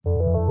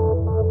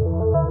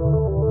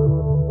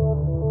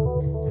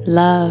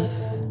love,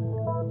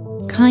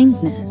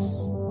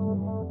 kindness,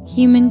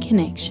 human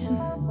connection.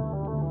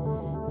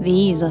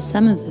 These are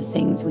some of the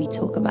things we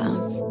talk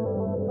about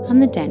on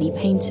the Danny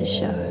Painter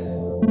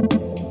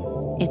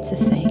Show. It's a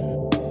thing.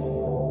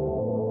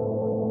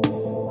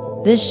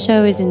 This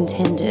show is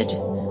intended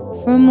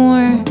for a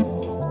more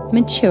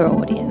mature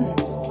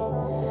audience.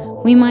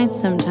 We might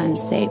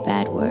sometimes say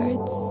bad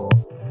words.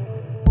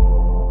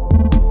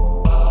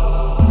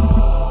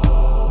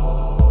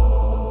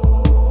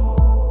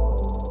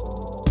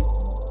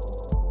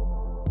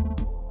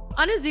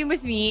 On a Zoom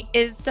with me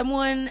is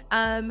someone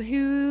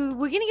who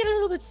we're going to get a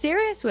little bit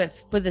serious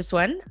with this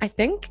one, I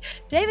think.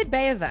 David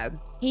Beyever.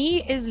 He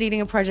is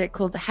leading a project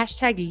called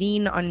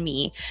 #Lean on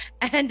Me,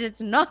 and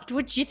it's not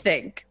what you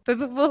think. But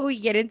before we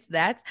get into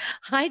that,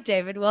 hi,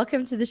 David.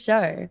 Welcome to the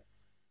show.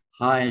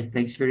 Hi,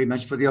 thanks very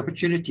much for the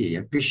opportunity. I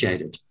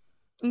appreciate it.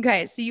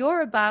 Okay, so you're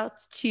about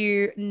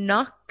to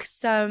knock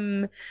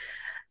some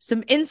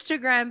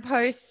Instagram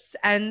posts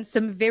and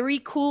some very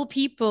cool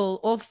people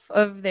off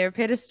of their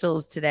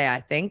pedestals today, I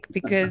think,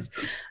 because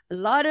a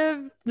lot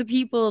of the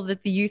people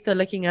that the youth are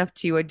looking up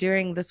to are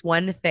doing this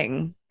one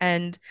thing.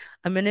 And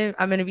I'm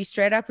gonna be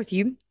straight up with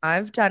you.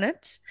 I've done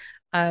it.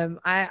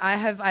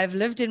 I've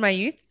lived in my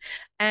youth,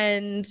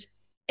 and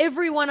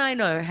everyone I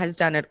know has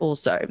done it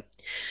also.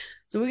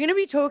 So we're going to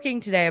be talking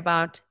today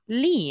about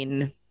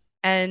lean.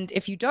 And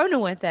if you don't know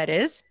what that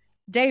is,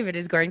 David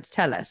is going to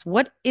tell us.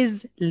 What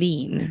is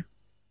lean?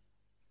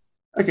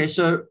 Okay,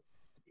 so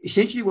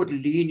essentially what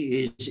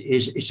lean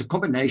is a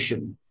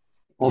combination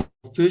of,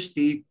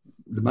 firstly,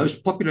 the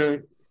most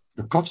popular,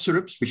 the cough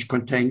syrups, which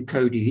contain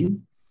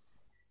codeine,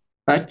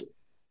 but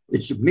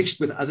it's mixed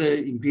with other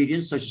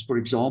ingredients, such as, for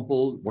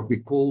example, what we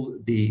call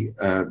the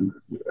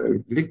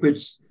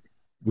liquids,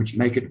 which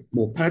make it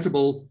more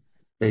palatable.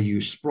 They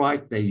use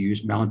Sprite, they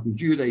use Mountain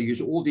Dew, they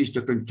use all these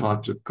different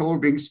types of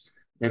cold drinks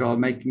that are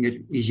making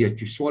it easier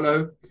to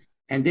swallow.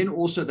 And then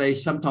also they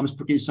sometimes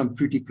put in some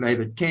fruity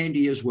flavored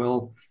candy as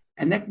well.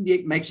 And that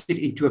makes it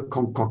into a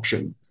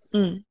concoction.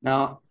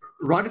 Now,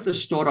 right at the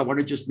start, I want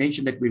to just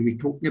mention that when we're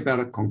talking about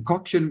a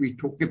concoction, we're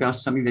talking about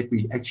something that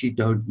we actually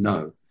don't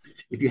know.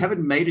 If you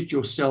haven't made it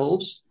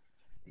yourselves,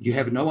 you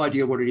have no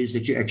idea what it is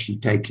that you're actually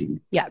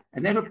taking. Yeah.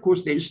 And that, of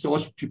course, then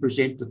starts to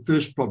present the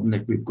first problem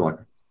that we've got.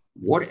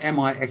 What am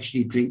I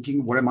actually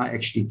drinking? What am I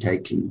actually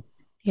taking?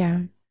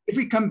 Yeah. If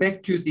we come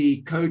back to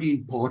the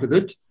codeine part of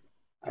it,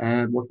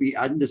 what we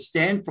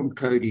understand from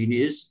codeine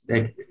is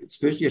that it's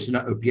firstly as an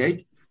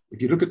opiate.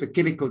 If you look at the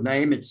chemical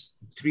name, it's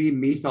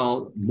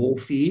 3-methyl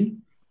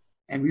morphine.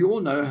 And we all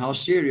know how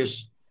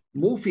serious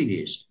morphine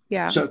is.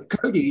 Yeah. So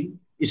codeine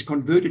is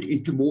converted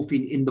into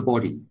morphine in the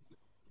body.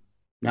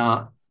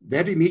 Now,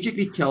 that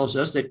immediately tells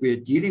us that we're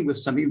dealing with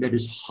something that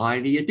is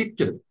highly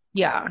addictive.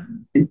 Yeah.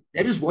 And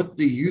that is what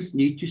the youth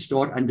need to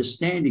start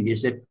understanding,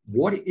 is that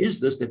what is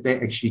this that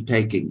they're actually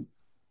taking?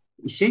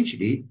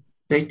 Essentially,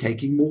 they're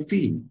taking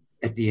morphine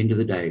at the end of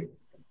the day.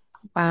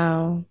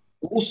 Wow.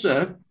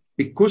 Also,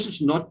 because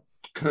it's not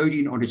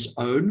codeine on its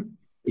own,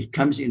 it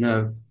comes in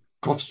a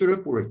cough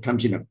syrup or it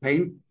comes in a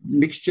pain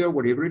mixture,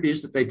 whatever it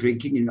is that they're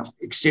drinking in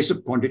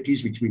excessive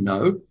quantities, which we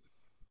know.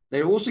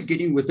 They're also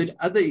getting with it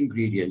other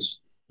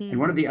ingredients. And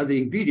one of the other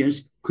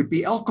ingredients could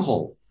be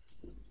alcohol.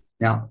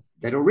 Now,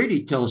 that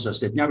already tells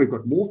us that now we've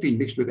got morphine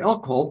mixed with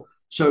alcohol.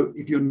 So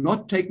if you're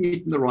not taking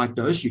it in the right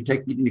dose, you're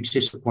taking it in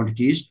excessive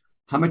quantities,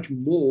 how much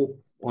more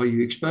are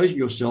you exposing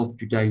yourself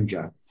to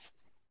danger?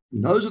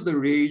 And those are the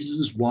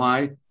reasons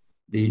why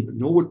the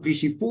Norwood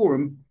Policing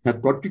Forum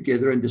have got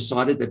together and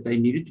decided that they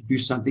needed to do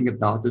something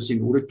about this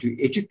in order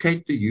to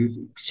educate the youth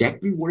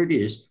exactly what it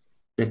is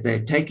that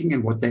they're taking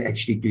and what they're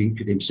actually doing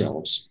to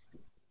themselves.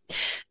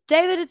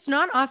 David, it's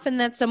not often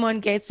that someone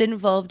gets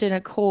involved in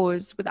a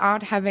cause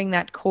without having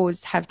that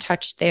cause have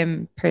touched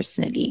them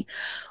personally.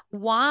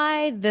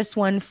 Why this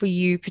one for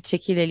you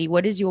particularly?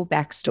 What is your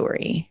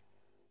backstory?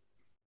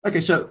 Okay,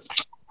 so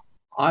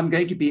I'm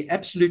going to be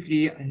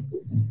absolutely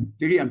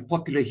very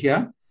unpopular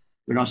here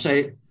when I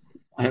say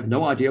I have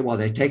no idea why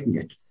they're taking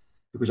it,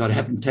 because I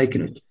haven't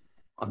taken it.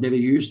 I've never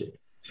used it.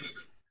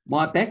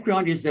 My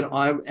background is that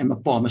I am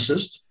a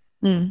pharmacist.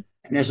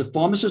 And as a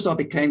pharmacist, I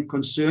became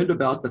concerned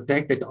about the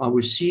fact that I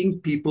was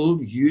seeing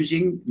people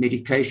using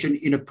medication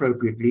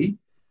inappropriately.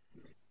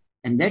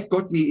 And that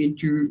got me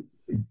into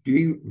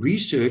doing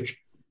research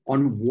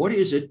on what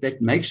is it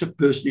that makes a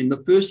person in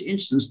the first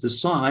instance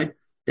decide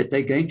that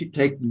they're going to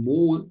take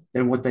more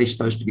than what they're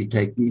supposed to be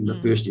taking in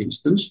the first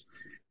instance,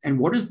 and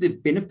what is the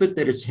benefit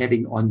that it's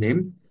having on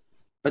them.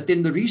 But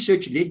then the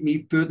research led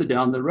me further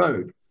down the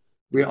road,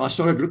 where I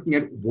started looking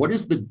at what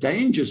is the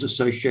dangers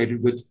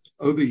associated with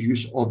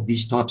overuse of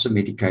these types of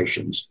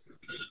medications.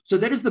 So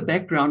that is the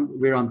background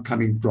where I'm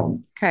coming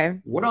from. Okay.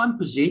 What I'm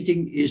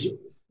presenting is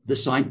the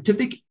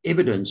scientific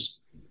evidence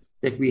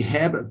that we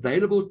have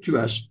available to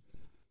us,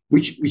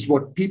 which is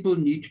what people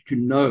need to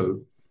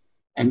know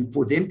and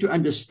for them to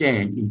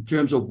understand in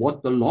terms of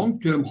what the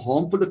long-term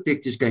harmful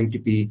effect is going to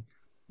be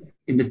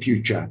in the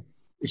future.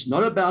 It's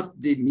not about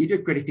the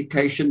immediate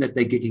gratification that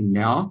they're getting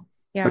now,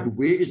 but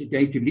where is it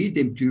going to lead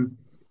them to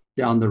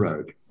down the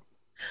road?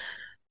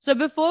 So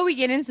before we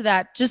get into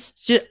that,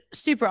 just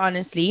super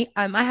honestly,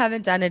 I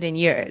haven't done it in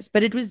years,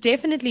 but it was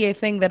definitely a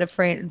thing that a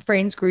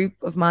friends group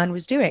of mine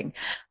was doing.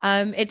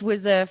 It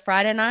was a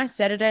Friday night,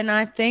 Saturday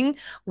night thing.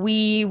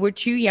 We were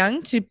too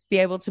young to be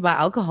able to buy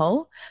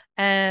alcohol,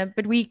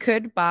 but we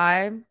could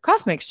buy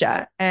cough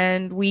mixture,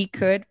 and we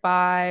could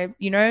buy,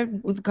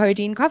 with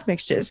codeine cough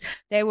mixtures.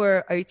 They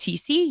were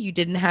OTC. You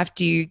didn't have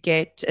to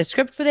get a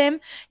script for them.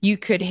 You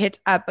could hit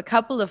up a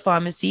couple of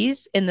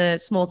pharmacies in the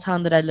small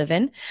town that I live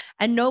in,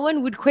 and no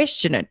one would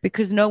question it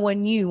because no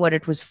one knew what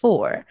it was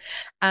for.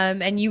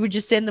 And you would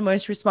just send the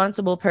most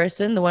responsible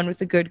person, the one with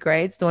the good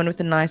grades, the one with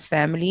a nice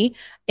family,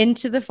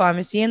 into the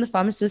pharmacy, and the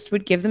pharmacist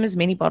would give them as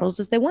many bottles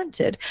as they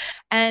wanted.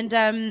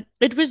 And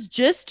it was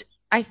just,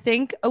 I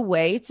think, a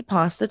way to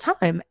pass the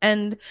time.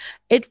 And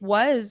it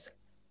was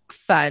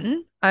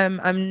fun.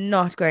 I'm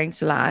not going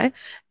to lie.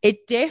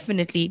 It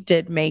definitely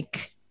did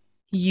make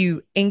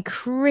you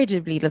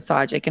incredibly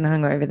lethargic and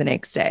hungover the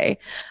next day.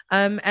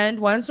 And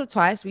once or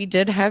twice, we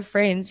did have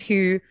friends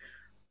who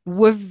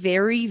were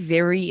very,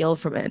 very ill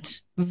from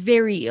it,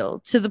 very ill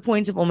to the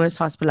point of almost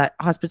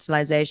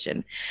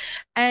hospitalization.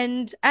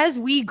 And as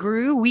we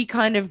grew, we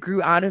kind of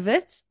grew out of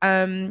it.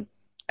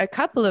 A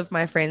couple of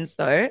my friends,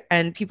 though,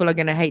 and people are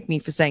going to hate me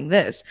for saying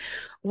this,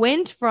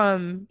 went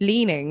from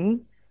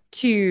leaning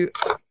to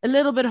a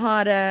little bit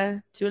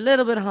harder to a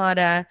little bit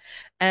harder.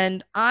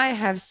 And I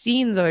have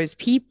seen those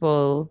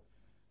people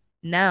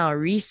now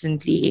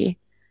recently,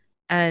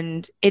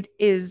 and it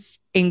is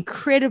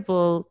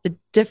incredible the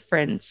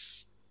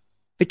difference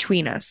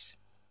between us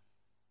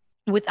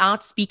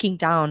without speaking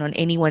down on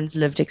anyone's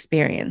lived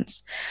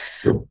experience.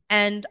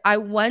 And I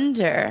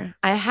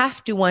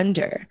have to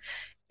wonder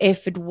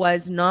if it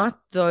was not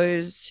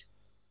those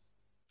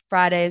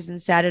Fridays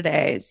and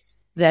Saturdays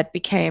that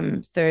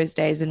became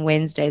Thursdays and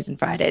Wednesdays and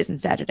Fridays and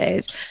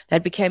Saturdays,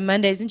 that became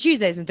Mondays and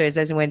Tuesdays and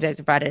Thursdays and Wednesdays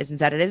and Fridays and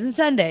Saturdays and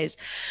Sundays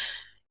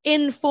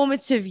in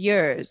formative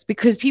years,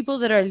 because people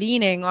that are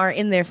leaning are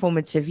in their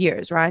formative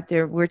years, right?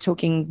 We're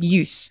talking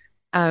youth,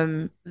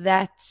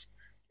 that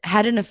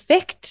had an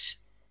effect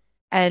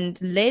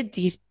and led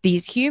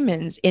these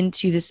humans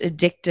into this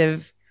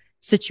addictive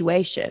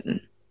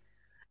situation.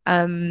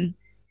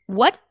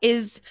 What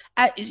is,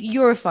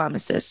 you're a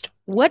pharmacist,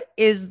 what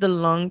is the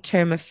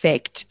long-term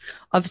effect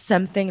of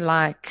something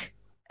like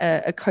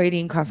a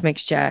codeine cough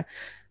mixture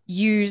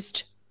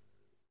used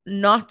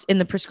not in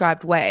the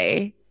prescribed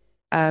way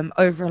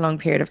over a long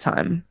period of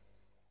time?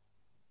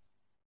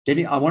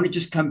 Denny, I want to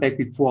just come back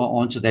before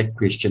I answer that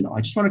question.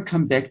 I just want to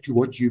come back to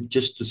what you've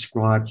just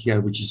described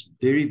here, which is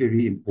very,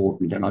 very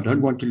important, and I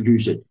don't want to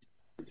lose it.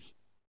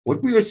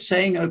 What we are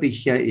saying over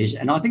here is,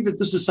 and I think that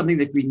this is something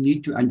that we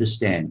need to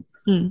understand,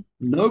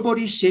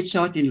 nobody sets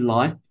out in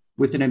life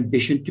with an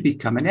ambition to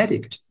become an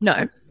addict.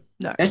 No.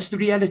 That's the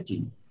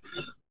reality.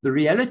 The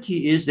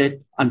reality is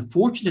that,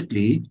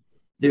 unfortunately,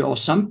 there are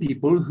some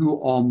people who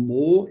are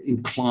more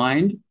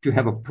inclined to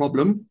have a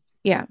problem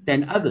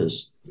than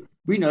others.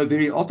 We know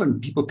very often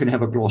people can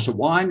have a glass of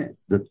wine at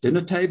the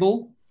dinner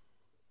table,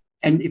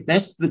 and if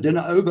that's the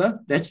dinner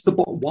over, that's the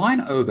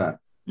wine over.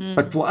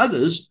 But for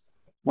others,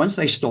 once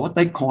they start,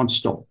 they can't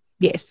stop.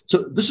 Yes.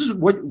 So this is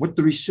what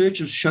the research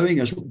is showing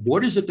us.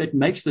 What is it that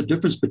makes the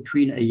difference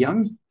between a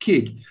young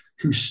kid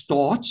who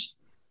starts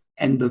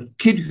and the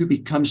kid who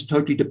becomes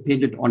totally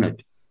dependent on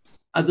it?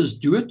 Others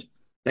do it.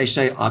 They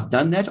say, I've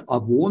done that.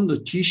 I've worn the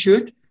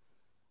T-shirt,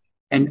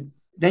 and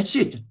that's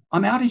it.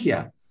 I'm out of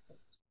here.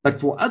 But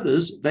for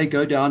others, they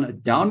go down a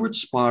downward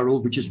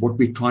spiral, which is what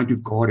we're trying to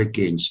guard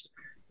against.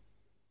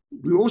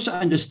 We also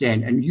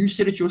understand, and you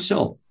said it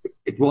yourself,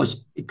 it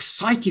was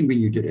exciting when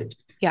you did it.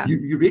 Yeah.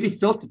 You really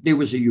felt that there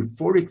was a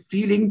euphoric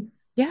feeling.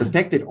 Yeah. The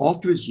fact that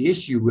afterwards,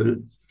 yes, you were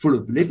full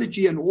of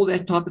lethargy and all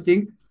that type of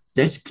thing,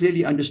 that's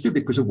clearly understood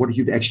because of what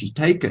you've actually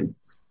taken.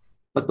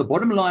 But the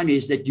bottom line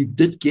is that you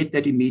did get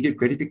that immediate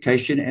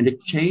gratification, and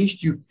it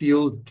changed you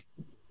feel,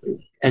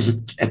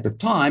 at the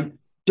time,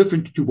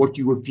 different to what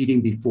you were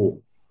feeling before.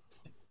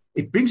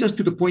 It brings us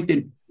to the point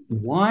then,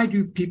 why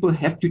do people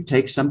have to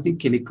take something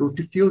chemical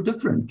to feel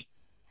different?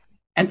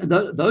 And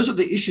those are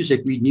the issues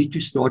that we need to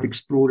start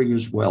exploring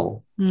as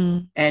well.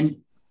 And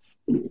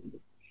by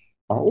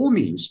all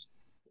means,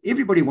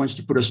 everybody wants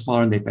to put a smile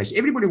on their face.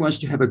 Everybody wants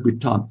to have a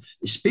good time,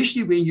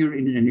 especially when you're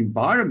in an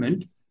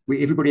environment where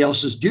everybody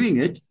else is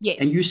doing it,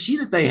 and you see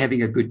that they're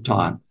having a good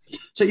time.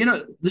 So,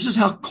 this is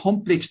how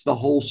complex the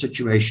whole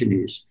situation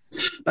is.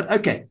 But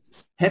okay,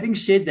 having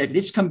said that,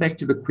 let's come back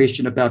to the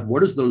question about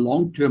what is the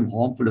long-term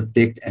harmful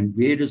effect and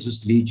where does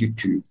this lead you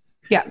to?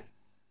 Yeah.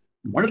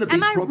 One of the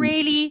big problems,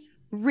 really,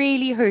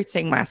 really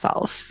hurting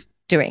myself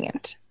doing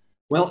it?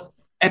 Well,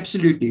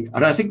 absolutely.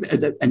 And I think,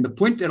 and the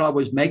point that I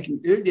was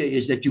making earlier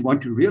is that you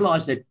want to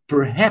realize that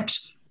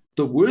perhaps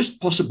the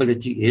worst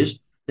possibility is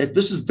that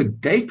this is the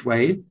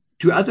gateway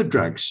to other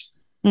drugs.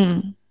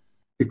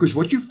 Because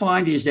what you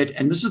find is that,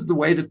 and this is the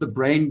way that the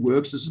brain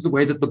works, this is the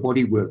way that the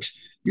body works,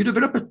 you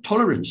develop a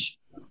tolerance,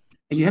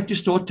 and you have to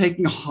start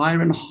taking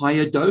higher and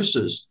higher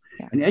doses.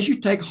 Yeah. And as you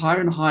take higher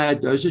and higher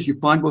doses, you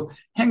find, well,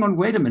 hang on,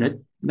 wait a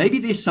minute, maybe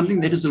there's something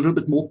that is a little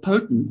bit more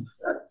potent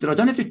that I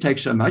don't have to take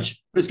so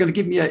much, but it's going to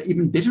give me an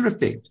even better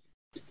effect.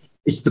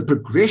 It's the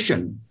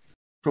progression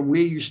from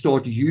where you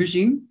start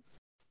using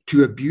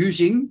to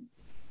abusing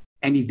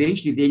and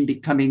eventually then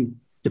becoming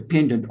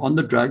dependent on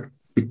the drug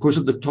because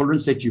of the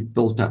tolerance that you've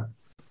built up.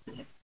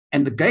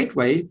 And the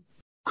gateway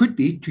could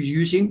be to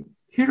using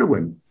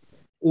heroin,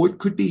 or it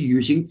could be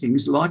using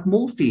things like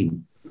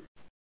morphine.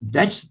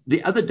 That's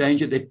the other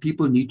danger that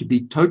people need to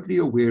be totally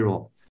aware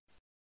of.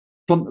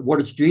 From what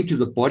it's doing to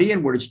the body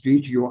and what it's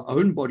doing to your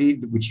own body,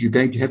 which you're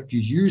going to have to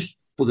use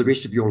for the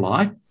rest of your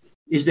life,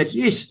 is that,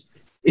 yes,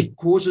 it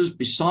causes,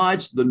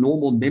 besides the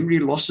normal memory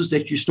losses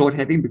that you start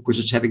having because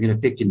it's having an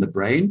effect in the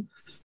brain,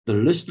 the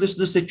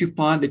listlessness that you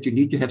find that you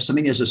need to have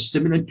something as a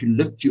stimulant to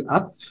lift you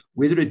up,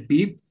 whether it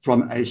be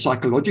from a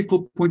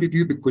psychological point of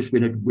view, because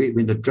when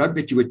the drug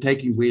that you were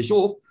taking wears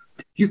off,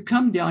 you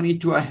come down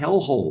into a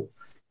hellhole.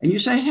 And you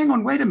say, hang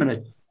on, wait a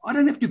minute. I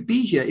don't have to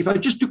be here. If I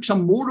just took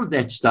some more of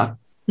that stuff,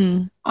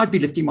 I'd be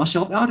lifting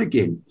myself out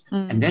again.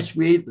 And that's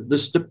where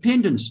this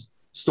dependence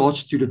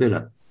starts to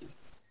develop.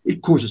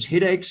 It causes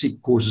headaches.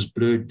 It causes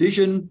blurred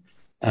vision,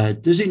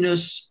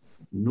 dizziness,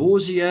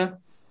 nausea.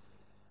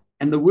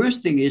 And the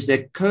worst thing is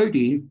that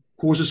codeine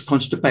causes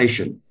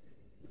constipation.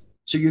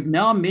 So you've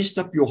now messed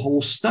up your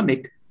whole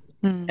stomach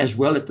as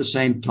well at the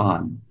same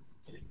time.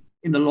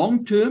 In the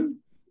long term,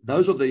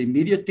 those are the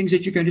immediate things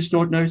that you're going to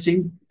start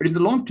noticing. But in the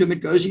long term,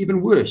 it goes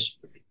even worse.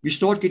 You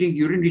start getting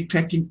urinary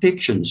tract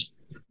infections.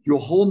 Your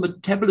whole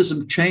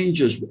metabolism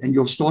changes and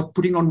you'll start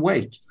putting on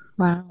weight.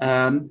 Wow.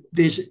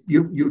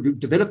 You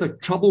develop a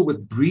trouble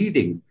with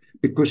breathing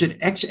because it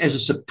acts as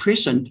a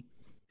suppressant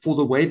for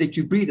the way that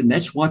you breathe. And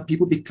that's why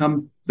people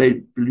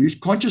they lose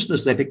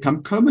consciousness. They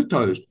become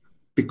comatose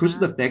because of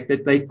the fact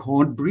that they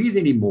can't breathe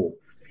anymore,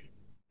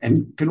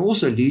 and can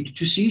also lead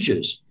to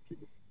seizures.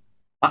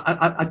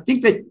 I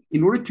think that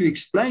in order to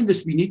explain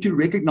this, we need to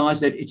recognize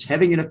that it's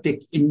having an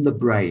effect in the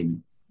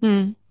brain.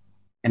 And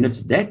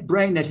it's that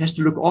brain that has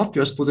to look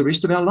after us for the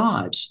rest of our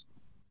lives.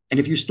 And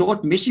if you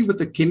start messing with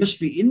the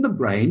chemistry in the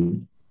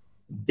brain,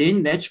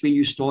 then that's when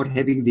you start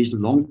having these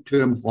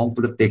long-term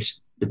harmful effects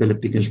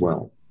developing as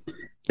well.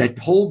 That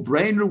whole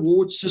brain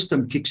reward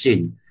system kicks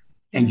in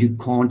and you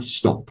can't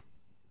stop.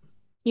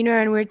 You know,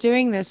 and we're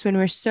doing this when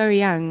we're so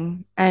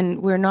young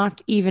and we're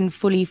not even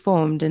fully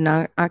formed, and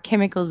our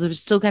chemicals are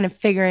still kind of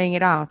figuring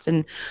it out,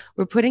 and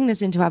we're putting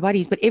this into our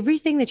bodies. But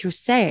everything that you're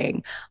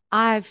saying,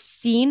 I've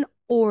seen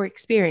or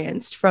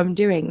experienced from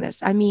doing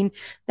this. I mean,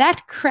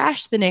 that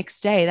crash the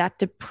next day, that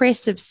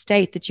depressive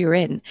state that you're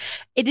in,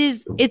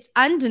 it's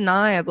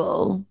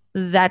undeniable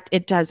that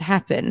it does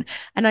happen.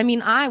 And I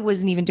mean, I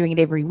wasn't even doing it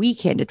every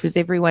weekend. It was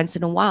every once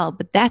in a while.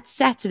 But that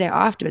Saturday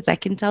afterwards, I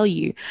can tell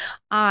you,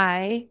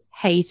 I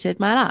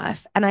hated my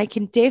life. And I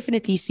can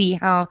definitely see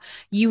how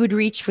you would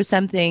reach for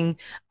something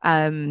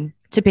to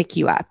pick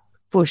you up,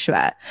 for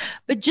sure.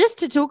 But just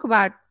to talk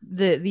about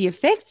the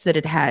effects that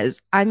it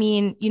has, I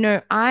mean, you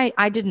know,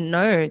 I didn't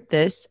know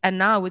this. And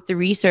now with the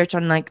research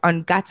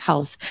on gut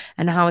health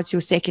and how it's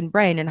your second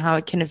brain and how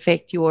it can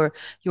affect your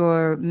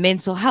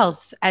mental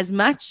health as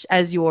much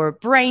as your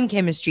brain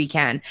chemistry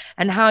can,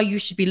 and how you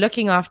should be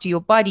looking after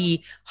your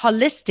body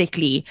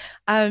holistically.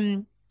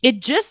 It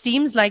just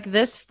seems like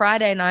this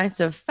Friday night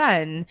of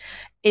fun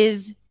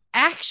is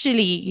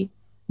actually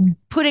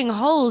putting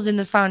holes in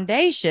the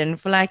foundation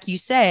for, like you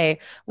say,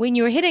 when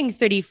you're hitting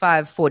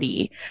 35,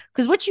 40,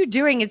 because what you're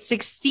doing at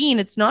 16,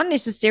 it's not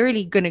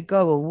necessarily going to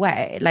go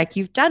away. Like,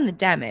 you've done the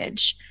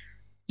damage.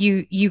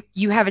 You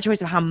have a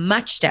choice of how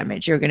much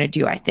damage you're going to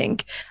do, I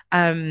think.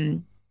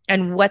 And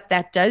what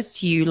that does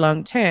to you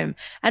long term.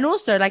 And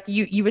also, like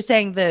you were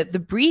saying,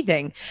 the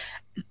breathing,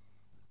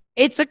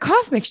 it's a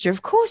cough mixture.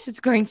 Of course, it's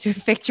going to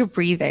affect your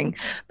breathing.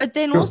 But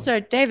then also,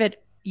 David,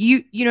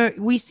 you know,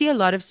 we see a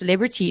lot of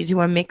celebrities who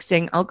are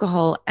mixing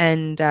alcohol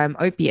and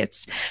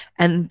opiates,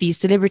 and these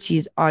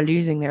celebrities are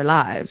losing their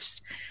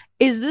lives.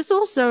 Is this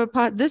also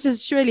this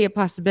is surely a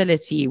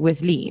possibility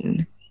with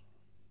Lean?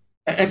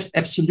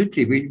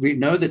 Absolutely. We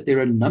know that there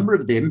are a number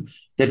of them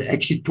that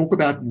actually talk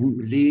about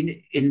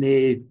Lean in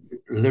their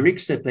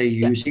lyrics that they're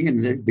using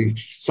and the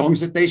songs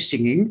that they're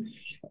singing,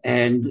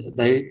 and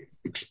they're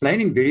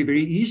explaining very,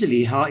 very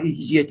easily how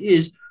easy it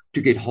is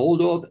to get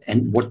hold of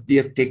and what the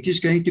effect is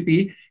going to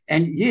be.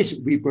 And yes,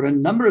 we've got a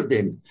number of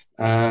them.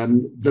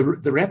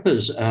 The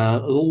rappers,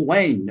 Lil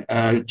Wayne,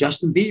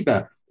 Justin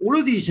Bieber, all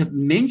of these have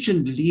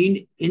mentioned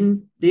Lean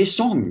in their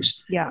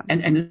songs. Yeah.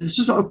 And this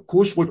is, of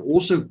course, what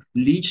also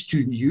leads to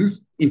youth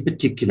in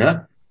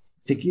particular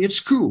thinking it's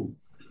cool.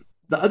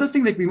 The other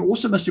thing that we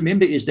also must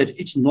remember is that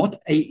it's not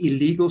an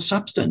illegal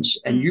substance.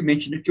 And you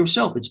mentioned it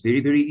yourself. It's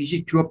very, very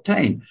easy to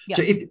obtain. Yeah.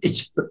 So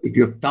if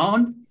you're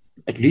found,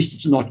 at least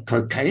it's not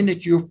cocaine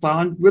that you're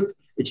found with.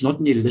 It's not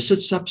an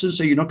illicit substance,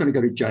 so you're not going to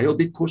go to jail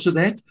because of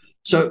that.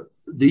 So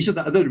these are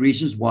the other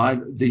reasons why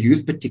the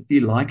youth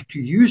particularly like to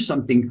use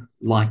something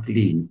like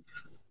Lean.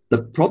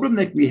 The problem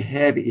that we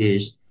have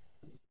is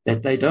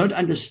that they don't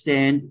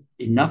understand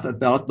enough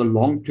about the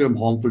long-term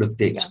harmful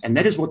effects. Yeah. And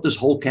that is what this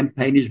whole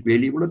campaign is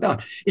really all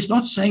about. It's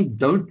not saying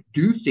don't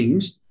do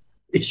things.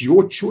 It's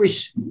your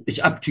choice. It's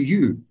up to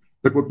you.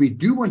 But what we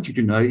do want you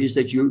to know is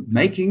that you're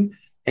making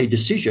a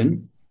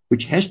decision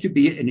which has to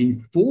be an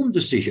informed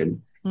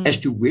decision as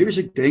to where is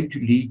it going to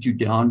lead you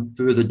down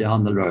further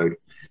down the road.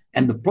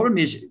 And the problem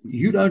is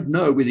you don't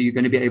know whether you're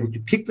going to be able to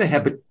kick the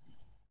habit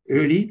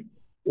early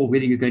or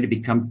whether you're going to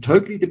become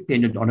totally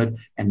dependent on it.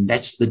 And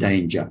that's the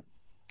danger.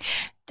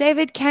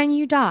 David, can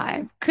you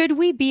die? Could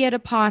we be at a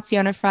party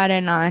on a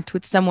Friday night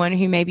with someone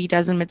who maybe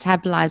doesn't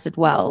metabolize it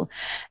well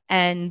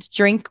and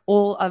drink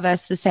all of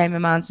us the same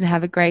amounts and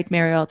have a great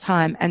merry old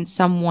time and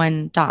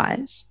someone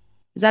dies?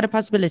 Is that a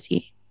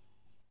possibility?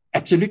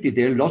 Absolutely.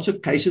 There are lots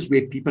of cases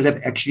where people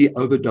have actually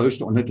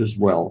overdosed on it as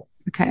well.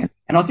 Okay.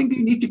 And I think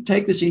you need to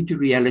take this into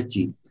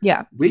reality.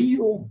 Yeah. When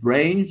your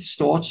brain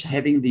starts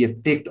having the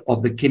effect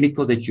of the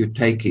chemical that you're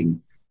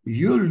taking,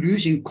 you're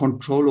losing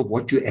control of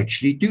what you're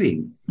actually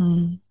doing.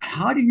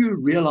 How do you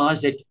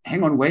realize that,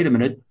 hang on, wait a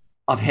minute,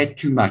 I've had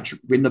too much,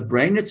 when the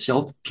brain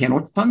itself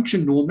cannot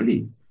function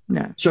normally?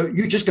 No. So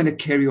you're just going to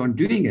carry on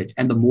doing it.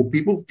 And the more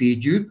people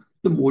feed you,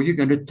 the more you're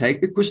going to take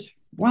because,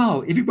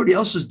 wow, everybody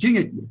else is doing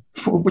it.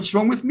 What's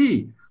wrong with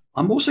me?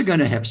 I'm also going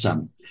to have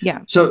some.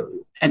 Yeah. So,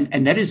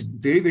 and that is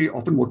very, very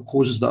often what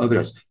causes the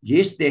overdose.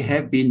 Yes, there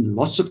have been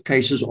lots of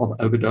cases of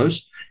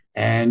overdose,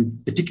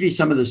 and particularly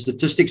some of the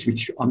statistics,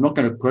 which I'm not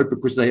going to quote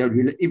because they are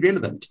really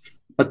irrelevant.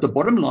 But the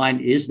bottom line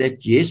is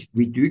that, yes,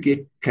 we do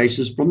get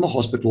cases from the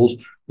hospitals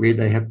where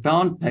they have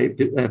found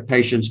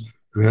patients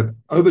who have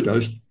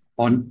overdosed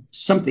on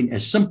something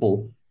as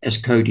simple as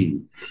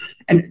codeine.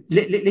 And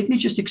let me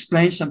just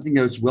explain something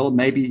as well,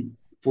 maybe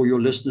for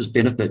your listeners'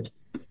 benefit.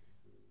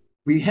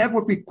 We have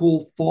what we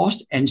call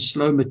fast and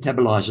slow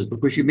metabolizers,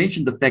 because you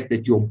mentioned the fact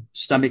that your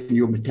stomach and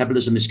your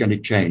metabolism is going to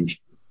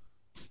change.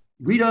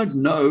 We don't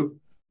know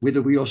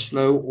whether we are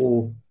slow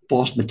or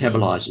fast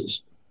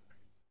metabolizers.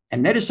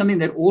 And that is something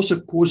that also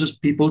causes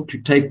people to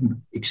take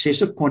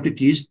excessive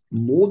quantities,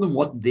 more than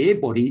what their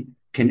body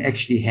can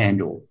actually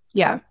handle.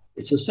 Yeah.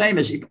 It's the same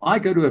as if I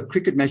go to a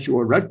cricket match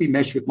or a rugby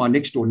match with my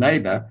next door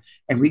neighbor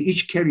and we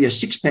each carry a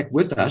 6-pack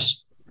with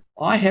us.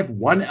 I have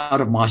 1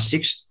 out of my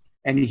 6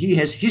 and he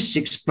has his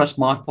 6 plus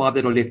my 5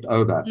 that are left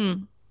over.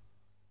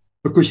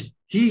 Because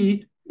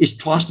he is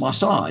twice my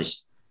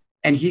size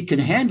and he can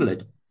handle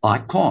it. I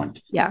can't.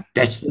 Yeah.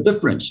 That's the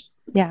difference.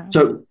 Yeah.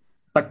 So,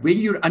 but when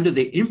you're under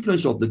the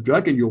influence of the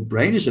drug and your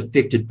brain is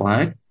affected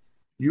by it,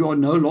 you are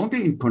no longer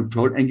in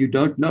control and you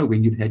don't know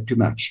when you've had too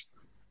much.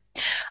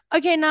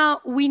 Okay, now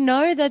we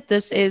know that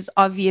this is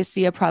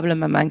obviously a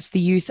problem amongst the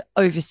youth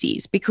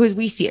overseas because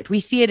we see it. We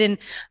see it in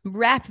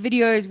rap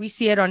videos. We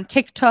see it on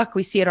TikTok.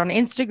 We see it on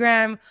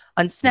Instagram,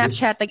 on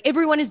Snapchat. Yes. Like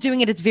everyone is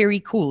doing it. It's very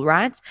cool,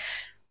 right?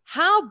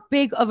 How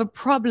big of a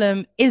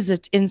problem is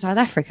it in South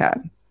Africa?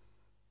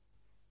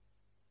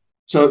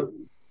 So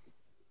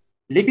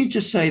let me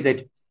just say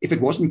that if it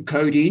wasn't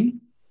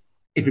codeine,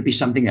 it would be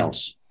something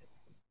else.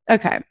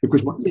 Okay.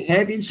 Because what we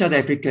have in South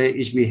Africa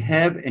is we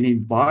have an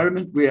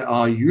environment where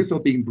our youth are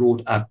being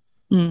brought up,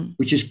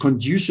 which is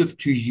conducive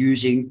to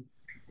using,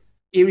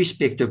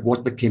 irrespective of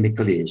what the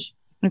chemical is,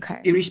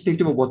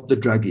 irrespective of what the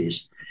drug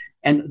is.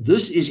 And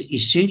this is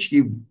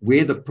essentially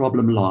where the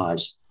problem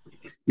lies.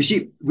 You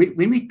see,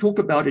 when we talk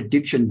about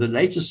addiction, the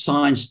latest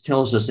science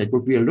tells us that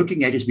what we are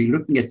looking at is we're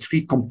looking at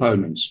 3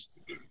 components.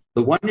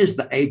 The one is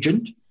the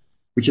agent,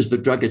 which is the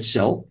drug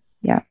itself.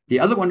 Yeah. The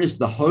other one is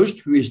the host,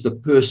 who is the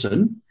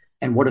person,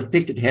 and what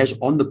effect it has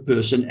on the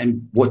person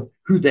and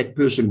who that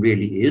person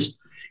really is.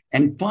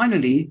 And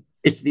finally,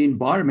 it's the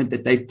environment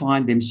that they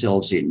find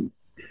themselves in.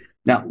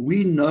 Now,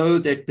 we know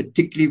that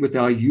particularly with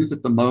our youth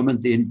at the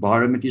moment, the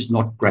environment is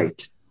not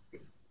great.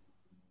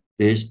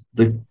 There's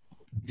the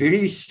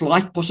very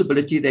slight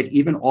possibility that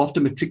even after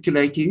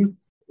matriculating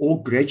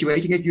or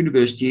graduating at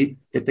university,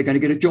 that they're going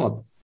to get a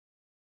job.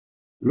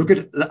 Look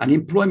at the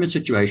unemployment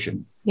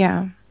situation.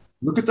 Yeah.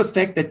 Look at the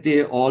fact that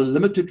there are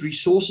limited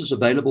resources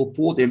available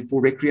for them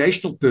for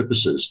recreational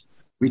purposes.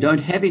 We don't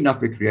have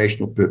enough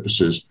recreational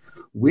purposes.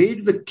 Where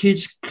do the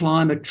kids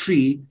climb a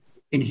tree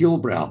in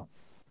Hillbrow?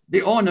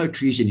 There are no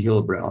trees in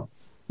Hillbrow.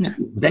 No.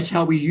 That's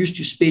how we used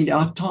to spend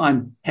our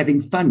time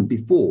having fun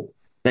before.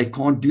 They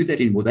can't do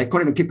that anymore. They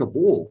can't even kick a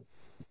ball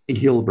in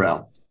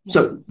Hillbrow. Yeah.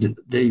 So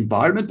the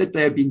environment that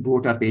they are being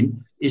brought up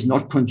in is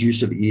not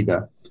conducive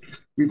either.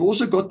 We've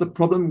also got the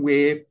problem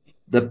where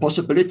the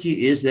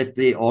possibility is that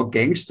there are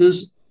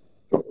gangsterism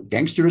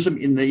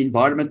in the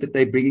environment that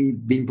they're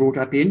being brought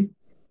up in.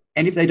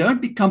 And if they don't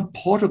become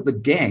part of the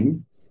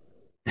gang,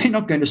 they're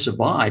not going to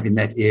survive in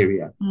that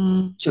area.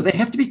 So they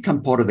have to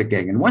become part of the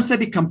gang. And once they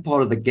become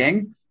part of the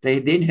gang, they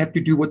then have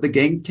to do what the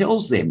gang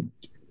tells them.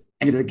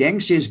 And if the gang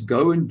says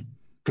go and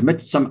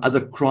commit some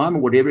other crime or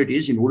whatever it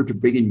is in order to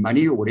bring in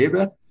money or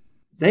whatever,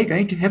 they're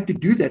going to have to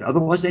do that.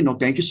 Otherwise, they're not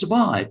going to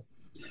survive.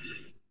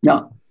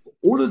 Now,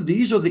 all of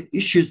these are the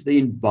issues, the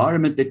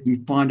environment that we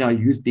find our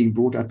youth being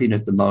brought up in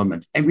at the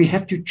moment. And we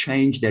have to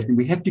change that, and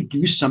we have to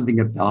do something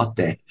about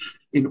that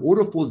in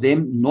order for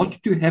them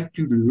not to have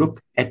to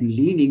look at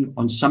leaning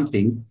on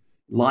something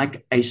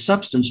like a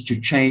substance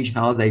to change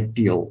how they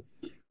feel.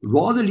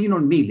 Rather lean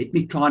on me, let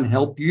me try and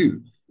help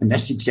you. And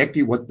that's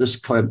exactly what this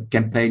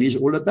campaign is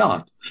all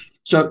about.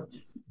 So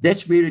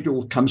That's where it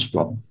all comes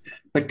from.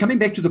 But coming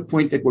back to the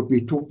point that what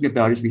we're talking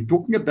about is we're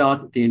talking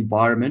about the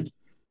environment,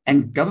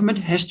 and government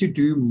has to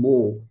do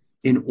more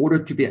in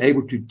order to be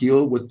able to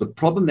deal with the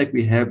problem that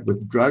we have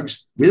with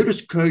drugs, whether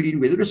it's codeine,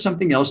 whether it's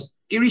something else,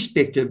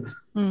 irrespective.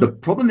 The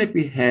problem that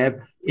we have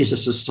is a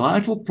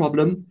societal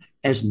problem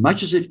as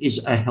much as it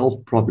is a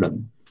health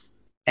problem.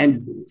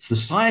 And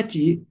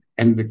society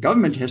and the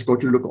government has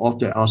got to look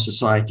after our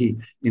society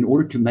in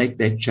order to make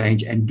that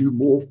change and do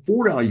more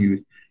for our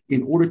youth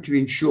in order to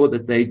ensure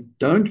that they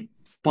don't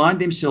find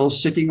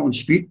themselves sitting on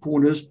street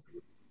corners,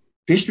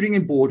 festering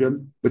in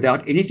boredom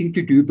without anything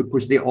to do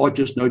because there are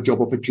just no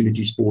job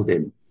opportunities for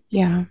them.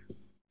 Yeah.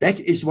 That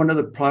is one of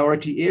the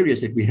priority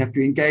areas that we have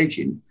to engage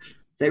in.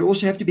 They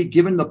also have to be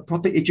given the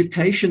proper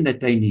education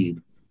that they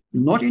need,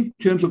 not in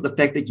terms of the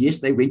fact that, yes,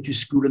 they went to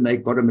school and they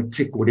got a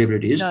matric, whatever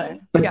it is,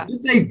 but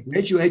did they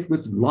graduate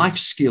with life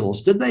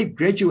skills? Did they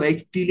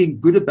graduate feeling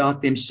good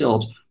about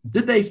themselves?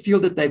 Did they feel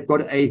that they've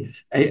got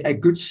a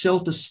good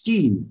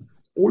self-esteem?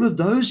 All of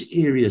those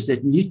areas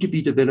that need to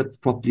be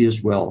developed properly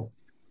as well.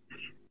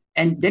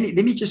 And then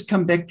let me just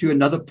come back to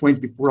another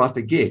point before I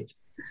forget.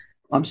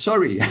 I'm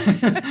sorry.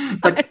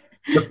 But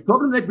the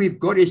problem that we've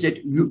got is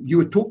that you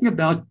were talking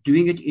about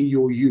doing it in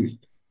your youth.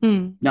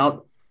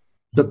 Now,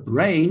 the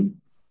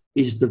brain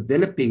is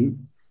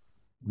developing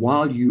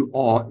while you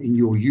are in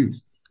your youth.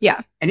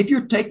 Yeah. And if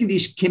you're taking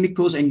these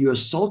chemicals and you're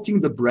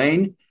assaulting the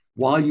brain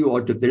while you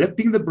are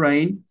developing the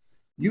brain,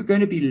 you're going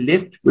to be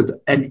left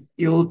with an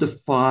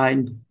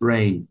ill-defined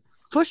brain.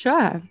 For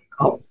sure.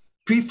 Our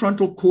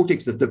prefrontal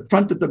cortex, the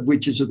front of the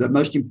which is the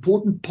most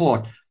important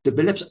part,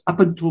 develops up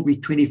until we're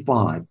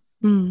 25.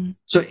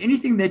 So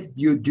anything that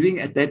you're doing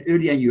at that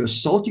early and you're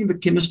assaulting the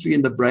chemistry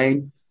in the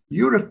brain,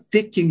 you're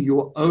affecting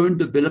your own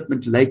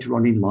development later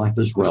on in life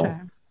as well.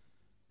 Sure.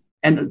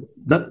 And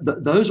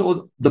those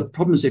are the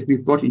problems that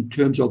we've got in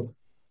terms of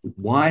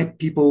why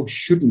people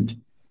shouldn't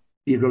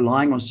be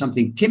relying on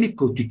something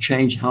chemical to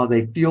change how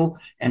they feel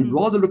and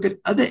rather look at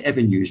other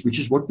avenues, which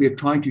is what we're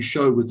trying to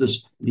show with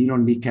this Lean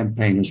on Me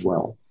campaign as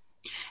well.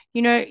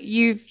 You know,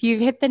 you've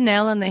hit the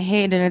nail on the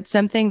head, and it's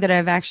something that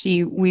I've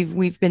actually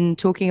we've been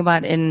talking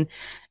about in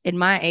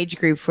my age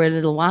group for a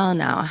little while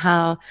now.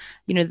 How,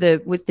 you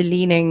know, with the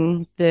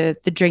leaning, the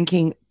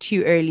drinking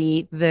too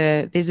early,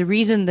 there's a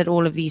reason that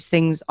all of these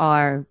things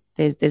are.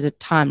 There's a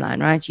timeline,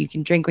 right? You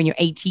can drink when you're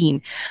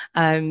 18.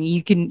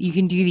 You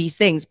can do these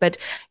things, but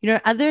you know,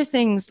 other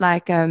things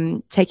like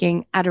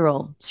taking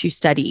Adderall to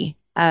study.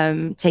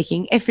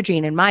 Taking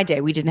ephedrine. In my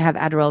day, we didn't have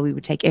Adderall. We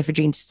would take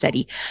ephedrine to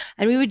study.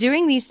 And we were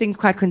doing these things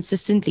quite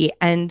consistently.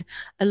 And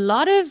a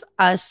lot of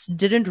us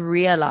didn't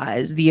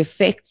realize the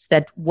effects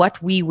that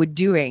what we were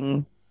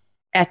doing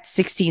at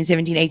 16,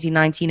 17, 18,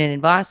 19 and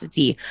in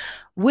varsity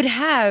would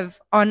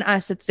have on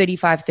us at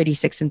 35,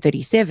 36 and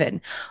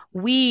 37.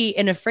 We,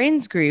 in a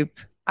friends group,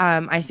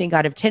 I think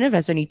out of 10 of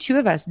us, only 2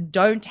 of us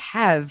don't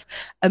have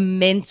a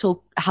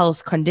mental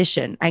health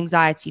condition,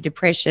 anxiety,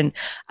 depression,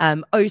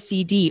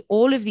 OCD,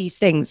 all of these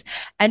things.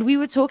 And we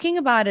were talking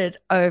about it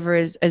over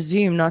a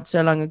Zoom not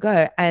so long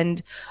ago.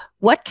 And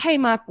what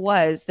came up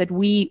was that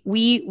we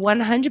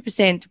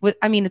 100%,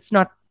 I mean, it's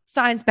not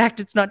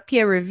science-backed, it's not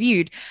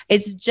peer-reviewed.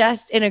 It's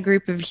just in a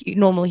group of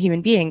normal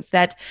human beings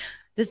that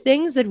the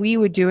things that we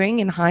were doing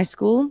in high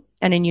school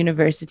and in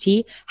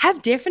university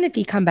have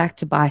definitely come back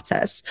to bite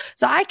us.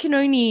 So I can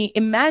only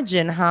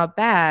imagine how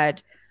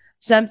bad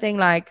something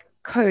like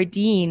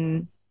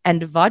codeine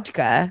and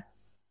vodka,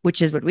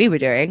 which is what we were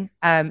doing,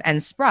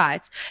 and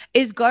Sprite,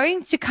 is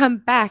going to come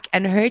back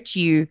and hurt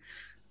you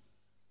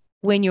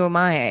when you're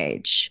my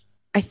age.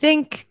 I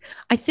think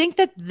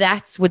that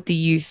that's what the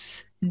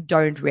youth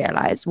don't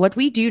realize. What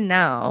we do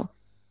now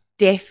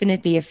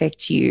definitely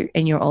affects you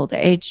in your older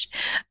age.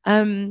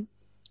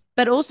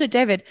 But also,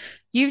 David,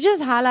 you've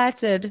just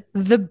highlighted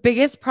the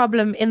biggest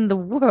problem in the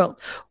world.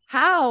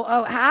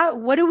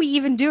 What are we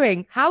even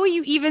doing? How are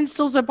you even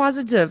still so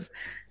positive?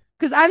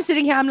 Because I'm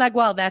sitting here, I'm like,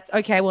 well, that's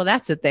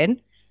it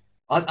then.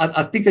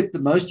 I think that the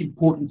most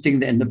important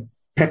thing and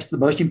perhaps the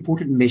most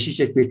important message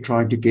that we're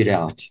trying to get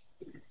out,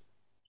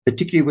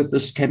 particularly with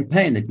this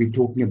campaign that we're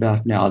talking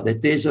about now,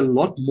 that there's a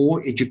lot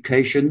more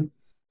education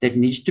that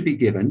needs to be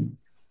given.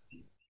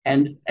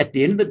 And at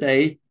the end of the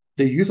day,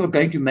 the youth are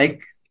going to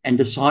make and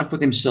decide for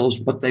themselves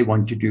what they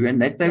want to do and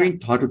that they're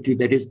entitled to.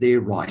 That is their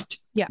right.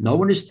 Yeah. No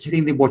one is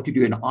telling them what to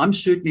do. And I'm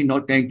certainly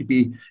not going to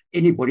be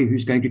anybody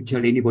who's going to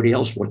tell anybody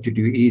else what to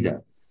do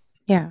either.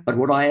 Yeah. But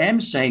what I am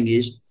saying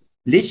is,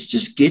 let's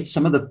just get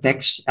some of the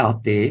facts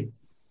out there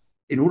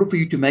in order for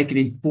you to make an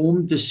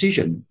informed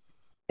decision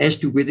as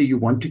to whether you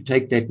want to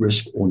take that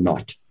risk or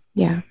not.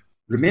 Yeah.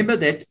 Remember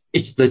that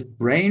it's the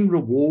brain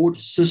reward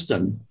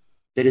system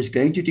that is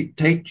going to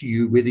dictate to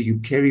you whether you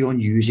carry on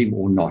using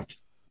or not.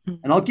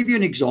 And I'll give you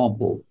an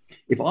example.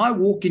 If I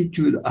walk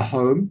into a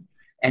home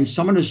and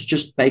someone has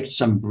just baked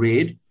some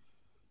bread,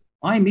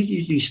 I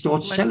immediately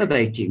start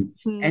salivating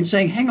and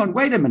saying, hang on,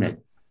 wait a minute.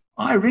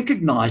 I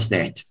recognize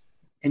that.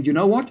 And you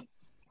know what?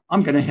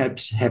 I'm going to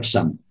have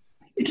some.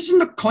 It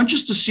isn't a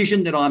conscious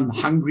decision that I'm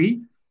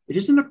hungry. It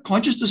isn't a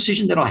conscious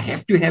decision that I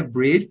have to have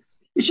bread.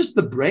 It's just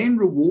the brain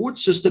reward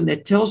system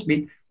that tells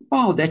me,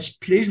 wow, that's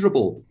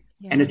pleasurable.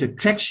 Yeah. And it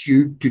attracts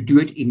you to do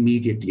it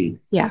immediately.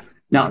 Yeah.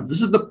 Now,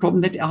 this is the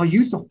problem that our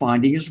youth are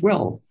finding as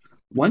well.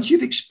 Once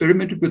you've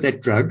experimented with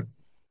that drug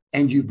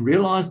and you've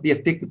realized the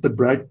effect that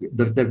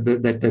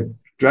the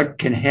drug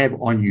can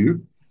have on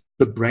you,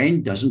 the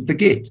brain doesn't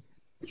forget.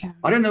 Yeah.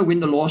 I don't know when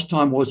the last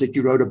time was that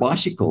you rode a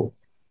bicycle,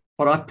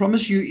 but I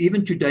promise you,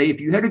 even today,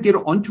 if you had to get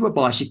onto a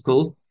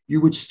bicycle,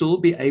 you would still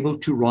be able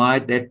to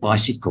ride that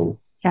bicycle.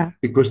 Yeah.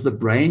 Because the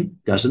brain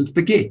doesn't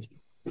forget.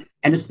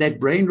 And it's that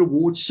brain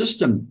reward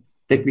system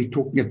that we're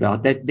talking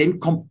about that then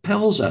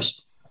compels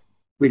us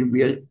when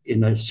we are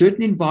in a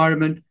certain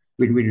environment,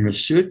 when we're in a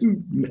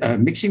certain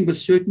mixing with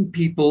certain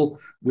people,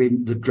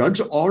 when the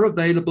drugs are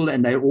available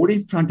and they're all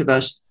in front of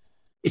us.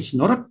 It's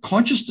not a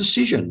conscious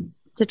decision.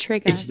 It's a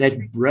trigger. It's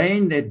that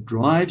brain that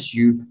drives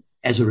you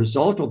as a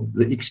result of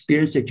the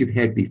experience that you've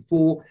had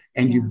before,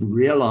 and you've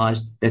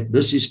realized that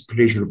this is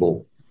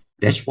pleasurable.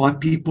 That's why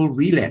people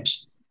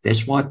relapse.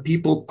 That's why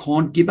people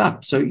can't give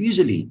up so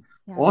easily.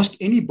 Yeah. Ask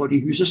anybody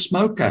who's a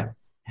smoker,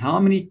 how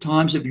many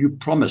times have you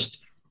promised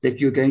that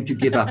you're going to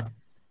give up?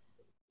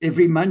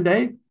 Every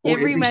Monday or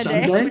every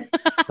Sunday?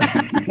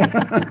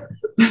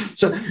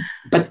 So,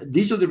 but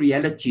these are the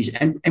realities.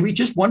 And we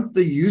just want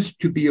the youth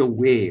to be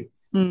aware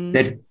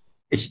that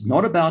it's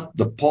not about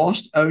the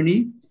past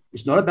only.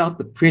 It's not about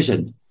the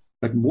present,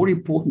 but more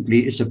importantly,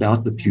 it's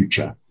about the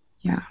future.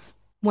 Yeah,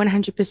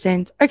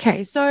 100%.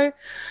 Okay, so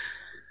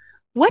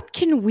what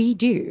can we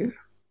do?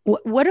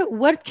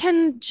 What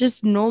can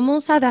just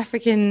normal South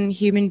African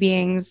human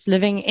beings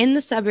living in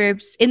the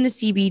suburbs, in the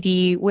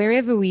CBD,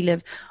 wherever we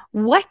live,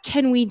 what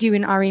can we do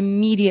in our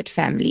immediate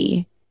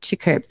family to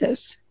curb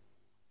this?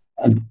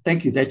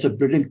 Thank you. That's a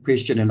brilliant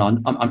question.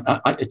 And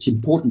it's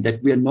important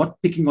that we are not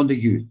picking on the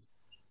youth.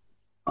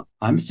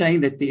 I'm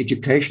saying that the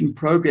education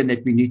program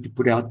that we need to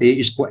put out there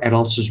is for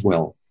adults as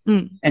well,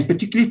 and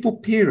particularly for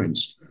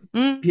parents.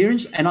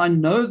 Parents, and I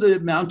know the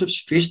amount of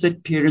stress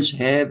that parents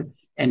have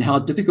and how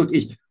difficult it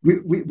is.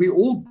 We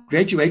all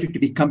graduated to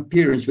become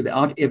parents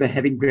without ever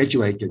having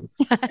graduated,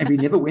 and we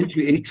never went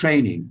through any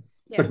training,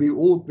 but we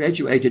all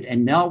graduated,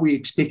 and now we're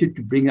expected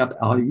to bring up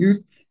our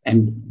youth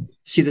and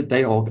see that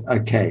they are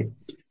okay.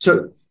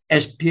 So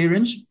as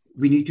parents,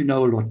 we need to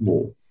know a lot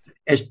more.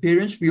 As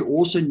parents, we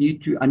also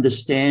need to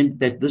understand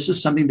that this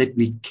is something that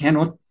we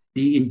cannot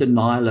be in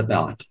denial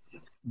about.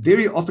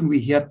 Very often we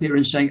hear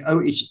parents saying, oh,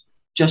 it's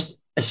just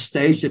a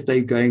stage that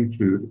they're going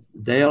through.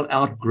 They'll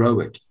outgrow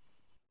it.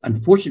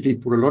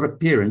 Unfortunately, for a lot of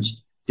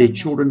parents, their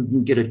children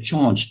didn't get a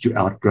chance to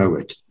outgrow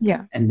it.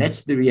 Yeah. And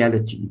that's the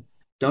reality.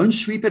 Don't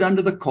sweep it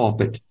under the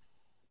carpet.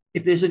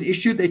 If there's an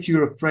issue that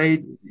you're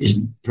afraid is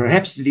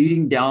perhaps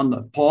leading down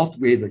the path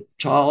where the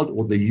child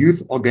or the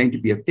youth are going to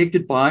be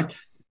affected by it,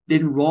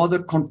 then rather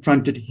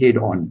confront it head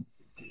on.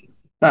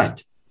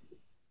 But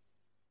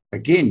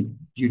again,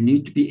 you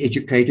need to be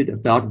educated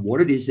about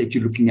what it is that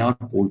you're looking out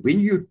for. When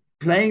you're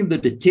playing the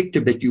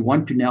detective that you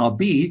want to now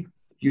be,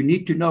 you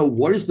need to know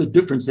what is the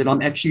difference that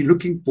I'm actually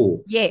looking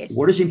for. Yes.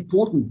 What is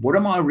important? What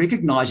am I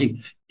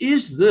recognizing?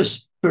 Is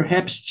this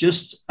perhaps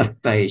just a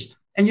phase?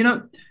 And you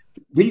know,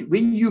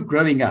 when you're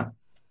growing up,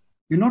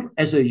 you're not,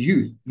 as a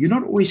youth, you're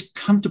not always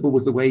comfortable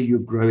with the way you're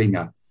growing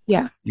up.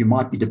 Yeah. You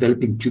might be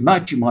developing too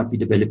much. You might be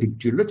developing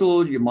too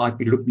little. You might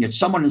be looking at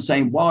someone and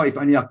saying, wow, if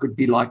only I could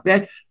be like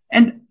that.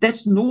 And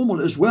that's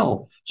normal as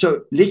well.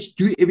 So let's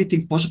do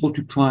everything possible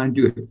to try and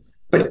do it.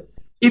 But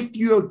if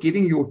you're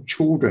giving your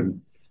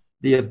children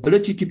the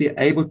ability to be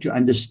able to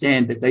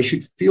understand that they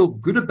should feel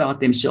good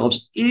about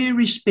themselves,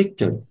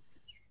 irrespective,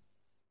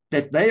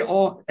 that they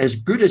are as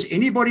good as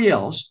anybody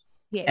else,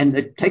 yes, and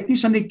that taking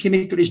something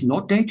chemical is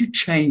not going to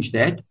change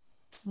that,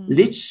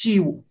 let's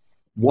see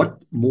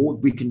what more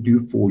we can do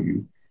for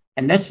you.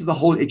 And that's the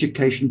whole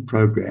education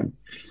program.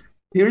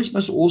 Parents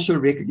must also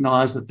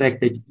recognize the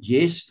fact that,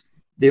 yes,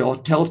 there are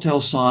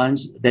telltale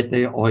signs that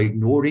they are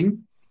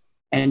ignoring,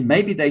 and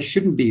maybe they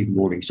shouldn't be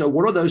ignoring. So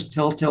what are those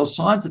telltale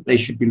signs that they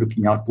should be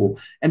looking out for?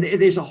 And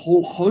there's a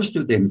whole host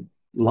of them.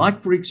 Like,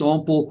 for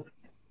example,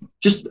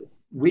 just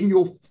when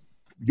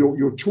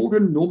your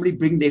children normally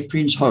bring their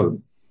friends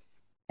home,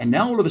 and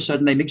now all of a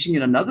sudden they're mixing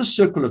in another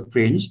circle of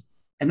friends,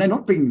 and they're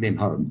not bringing them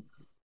home.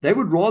 They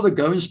would rather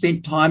go and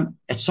spend time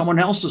at someone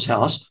else's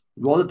house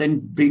rather than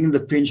bringing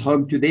the friends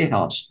home to their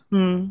house.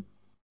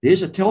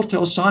 There's a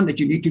telltale sign that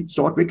you need to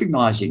start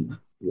recognizing.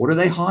 What are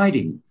they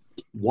hiding?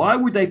 Why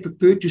would they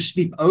prefer to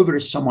sleep over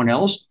at someone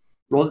else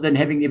rather than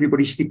having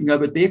everybody sleeping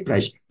over at their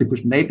place?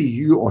 Because maybe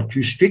you are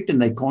too strict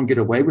and they can't get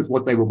away with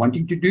what they were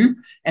wanting to do.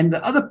 And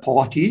the other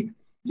party,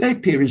 their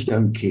parents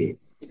don't care.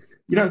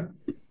 You know,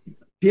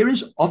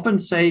 parents often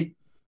say,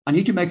 I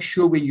need to make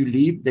sure when you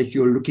leave that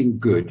you're looking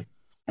good.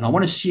 And I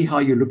want to see how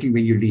you're looking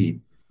when you leave.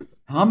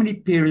 How many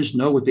parents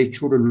know what their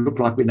children look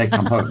like when they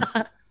come home?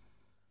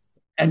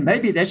 And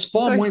maybe that's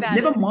far more,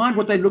 never mind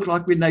what they look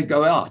like when they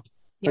go out,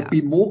 but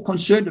be more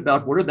concerned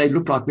about what do they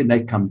look like when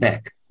they come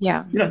back.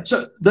 Yeah. You know,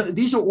 so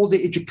these are all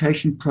the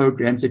education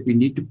programs that we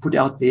need to put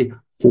out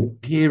there for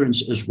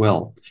parents as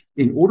well,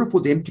 in order for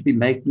them to be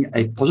making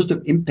a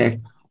positive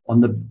impact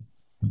on the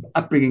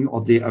upbringing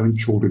of their own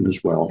children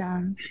as well.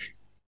 Yeah.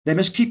 They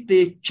must keep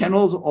their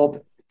channels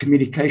of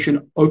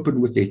communication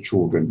open with their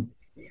children.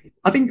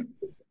 I think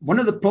one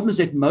of the problems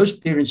that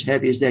most parents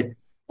have is that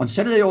on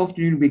Saturday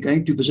afternoon, we're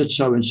going to visit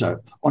so-and-so.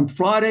 On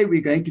Friday,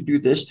 we're going to do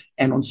this.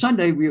 And on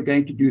Sunday, we are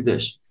going to do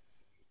this.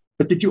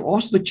 But did you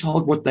ask the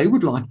child what they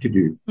would like to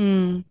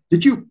do?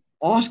 Did you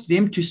ask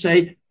them to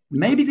say,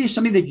 maybe there's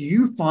something that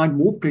you find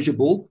more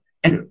pleasurable,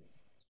 and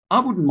I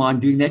wouldn't mind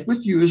doing that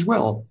with you as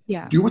well.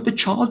 Yeah. Do what the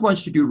child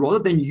wants to do rather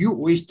than you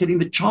always telling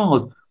the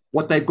child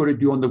what they've got to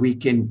do on the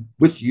weekend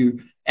with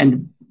you,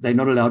 and they're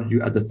not allowed to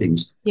do other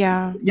things.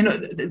 Yeah. You know,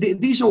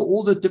 these are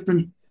all the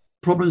different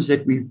problems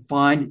that we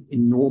find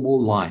in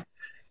normal life.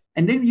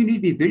 And then you need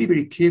to be very,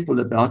 very careful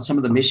about some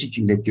of the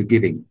messaging that you're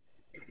giving.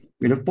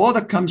 When a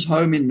father comes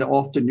home in the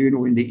afternoon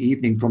or in the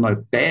evening from a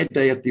bad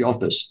day at the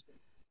office,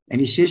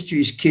 and he says to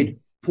his kid,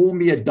 pour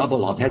me a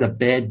double, I've had a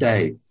bad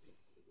day.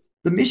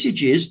 The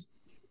message is,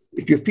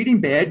 if you're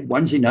feeling bad,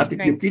 one's enough. If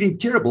you're feeling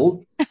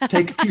terrible,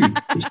 take two.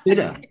 It's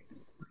better.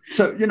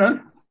 So, you know,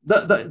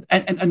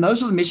 and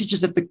those are the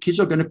messages that the kids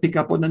are going to pick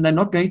up on, and they're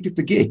not going to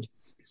forget.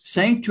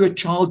 Saying to a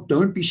child,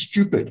 don't be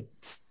stupid.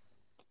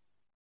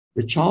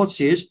 The child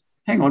says,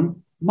 hang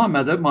on, my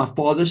mother, my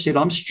father said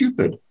I'm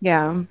stupid.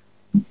 Yeah.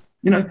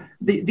 You know,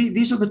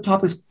 these are the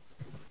type of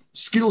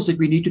skills that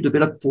we need to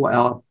develop for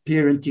our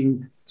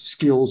parenting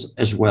skills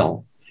as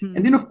well.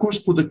 And then, of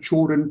course, for the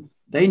children,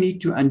 they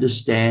need to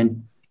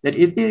understand that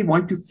if they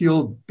want to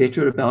feel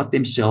better about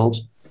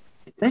themselves,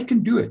 they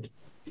can do it.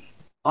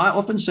 I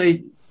often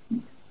say,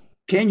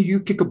 can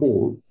you kick a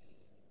ball?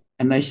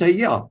 And they say,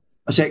 yeah.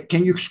 I say,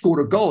 can you score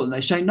a goal? And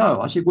they say,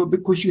 no. I say, well,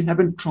 because you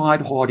haven't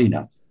tried hard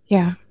enough.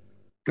 Yeah.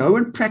 Go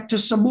and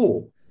practice some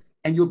more,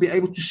 and you'll be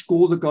able to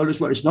score the goal as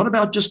well. It's not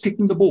about just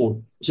kicking the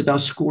ball. It's about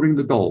scoring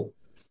the goal.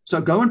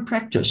 So go and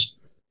practice.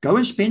 Go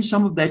and spend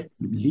some of that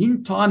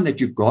lean time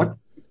that you've got,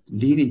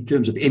 lean in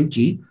terms of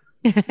empty,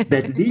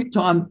 that lean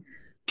time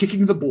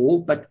kicking the ball,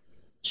 but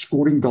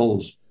scoring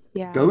goals.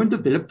 Yeah. Go and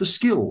develop the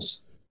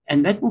skills,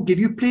 and that will give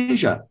you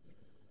pleasure.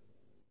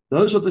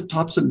 Those are the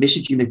types of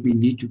messaging that we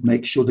need to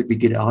make sure that we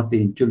get out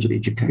there in terms of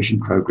education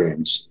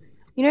programs.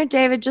 You know,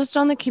 David, just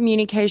on the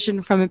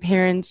communication from a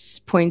parent's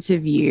point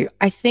of view,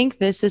 I think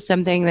this is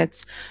something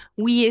that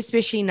we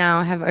especially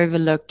now have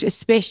overlooked,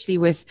 especially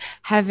with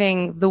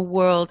having the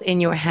world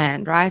in your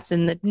hand, right?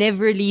 And that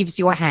never leaves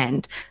your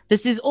hand.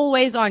 This is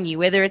always on you,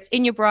 whether it's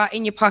in your bra,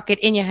 in your pocket,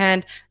 in your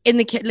hand, in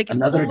the kid. Like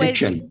another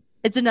addiction.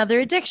 It's another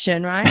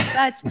addiction, right?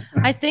 But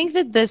I think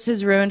that this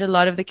has ruined a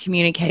lot of the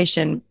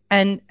communication.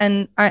 And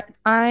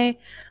I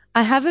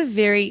have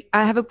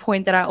a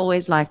point that I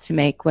always like to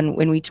make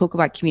when we talk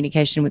about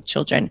communication with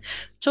children.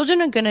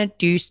 Children are going to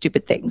do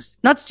stupid things,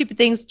 not stupid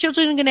things.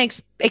 Children are going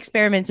to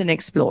experiment and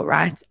explore,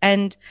 right?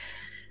 And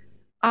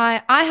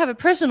I have a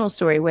personal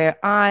story where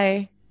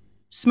I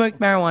smoked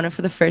marijuana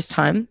for the first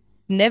time,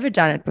 never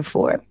done it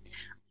before.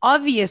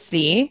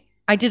 Obviously,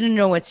 I didn't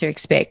know what to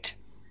expect.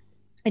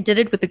 I did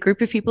it with a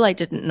group of people I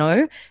didn't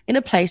know in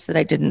a place that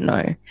I didn't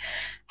know.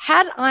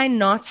 Had I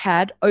not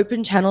had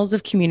open channels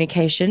of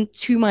communication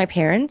to my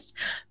parents,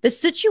 the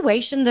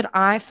situation that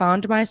I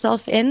found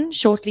myself in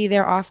shortly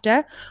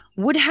thereafter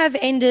would have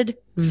ended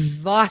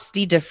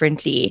vastly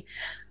differently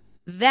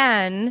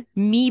than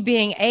me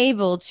being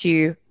able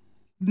to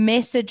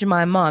message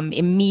my mom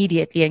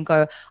immediately and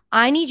go,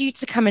 I need you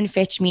to come and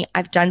fetch me.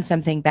 I've done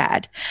something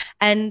bad.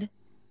 And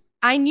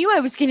I knew I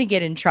was going to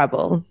get in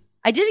trouble.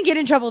 I didn't get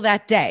in trouble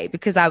that day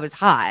because I was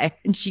high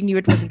and she knew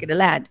it wasn't going to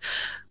land.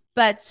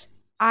 But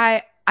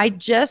I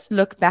just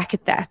look back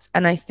at that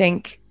and I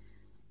think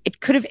it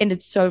could have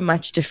ended so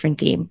much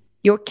differently.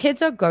 Your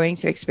kids are going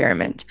to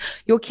experiment.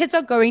 Your kids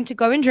are going to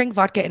go and drink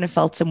vodka in a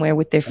felt somewhere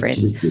with their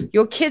friends. Absolutely.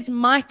 Your kids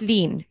might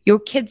lean. Your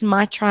kids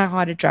might try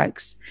harder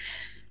drugs.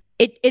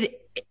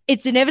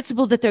 It's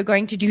inevitable that they're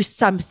going to do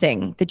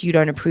something that you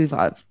don't approve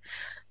of.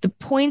 The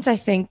point I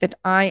think that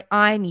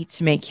I need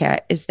to make here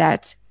is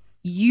that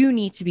you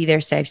need to be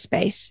their safe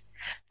space.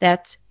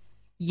 That,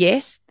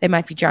 yes, they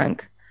might be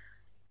drunk,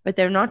 but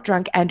they're not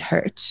drunk and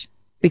hurt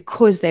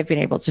because they've been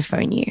able to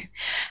phone you.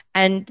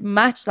 And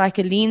much like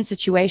a lean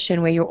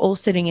situation where you're all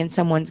sitting in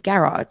someone's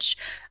garage,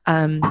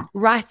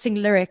 writing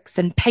lyrics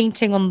and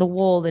painting on the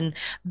wall and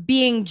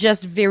being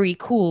just very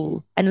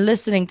cool and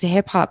listening to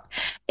hip hop,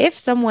 if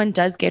someone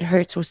does get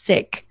hurt or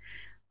sick,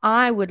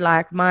 I would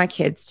like my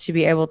kids to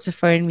be able to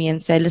phone me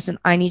and say, listen,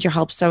 I need your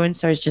help.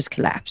 So-and-so has just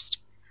collapsed.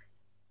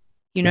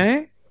 You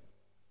know?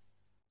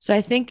 So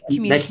I think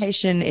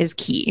communication is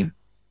key.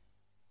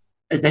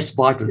 That's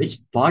vital.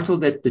 It's vital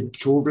that the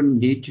children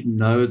need to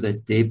know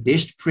that their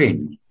best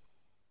friend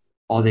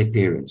are their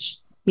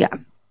parents. Yeah.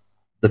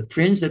 The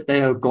friends that they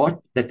have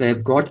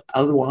got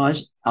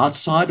otherwise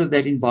outside of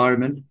that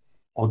environment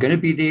are going to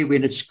be there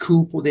when it's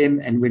cool for them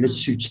and when it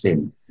suits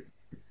them.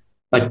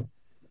 But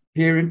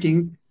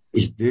parenting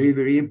is very,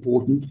 very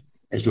important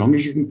as long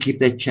as you can keep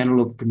that channel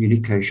of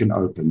communication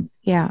open.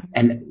 Yeah.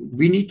 And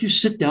we need to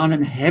sit down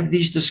and have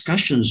these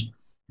discussions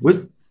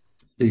with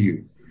the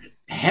youth.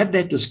 Have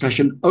that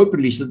discussion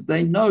openly so that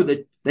they know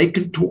that they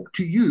can talk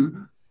to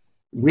you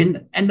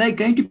and they're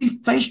going to be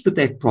faced with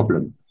that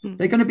problem. Mm.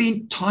 They're going to be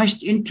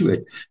enticed into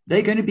it.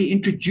 They're going to be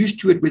introduced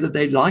to it, whether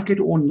they like it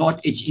or not.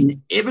 It's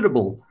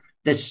inevitable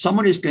that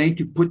someone is going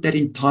to put that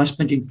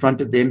enticement in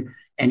front of them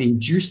and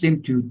induce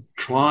them to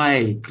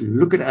try,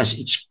 look at us,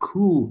 it's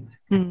cool.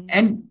 Mm.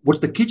 And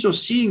what the kids are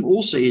seeing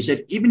also is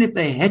that even if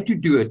they had to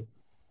do it,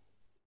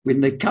 when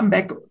they come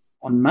back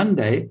on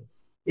Monday,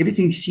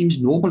 everything seems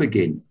normal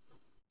again.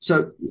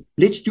 So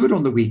let's do it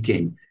on the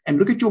weekend and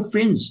look at your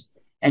friends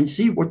and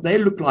see what they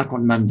look like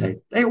on Monday.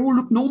 They all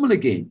look normal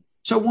again.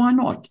 So why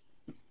not?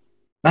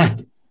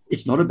 But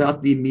it's not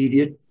about the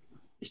immediate.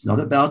 It's not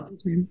about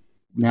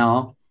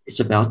now. It's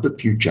about the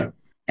future.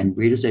 And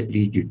where does that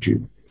lead you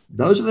to?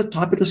 Those are the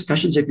type of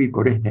discussions that we've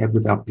got to have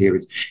with our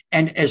parents.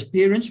 And as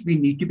parents, we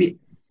need to be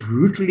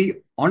brutally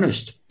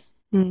honest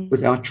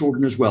with our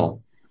children as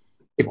well.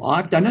 If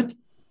I've done it,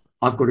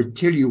 I've got to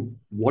tell you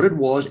what it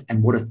was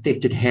and what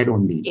effect it had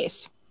on me.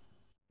 Yes.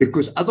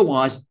 Because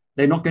otherwise,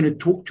 they're not going to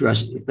talk to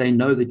us if they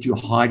know that you're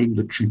hiding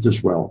the truth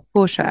as well.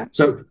 For sure.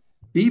 So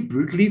be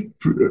brutally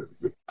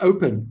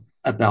open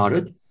about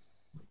it,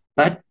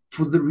 but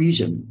for the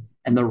reason.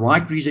 And the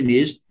right reason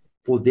is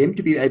for them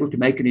to be able to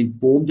make an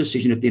informed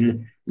decision at the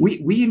end.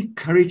 We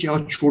encourage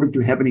our children to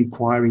have an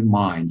inquiring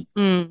mind.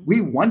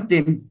 We want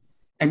them,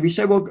 and we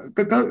say, well,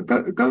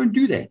 go and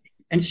do that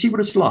and see what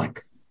it's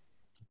like.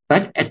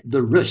 But at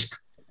the risk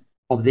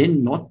of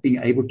them not being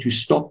able to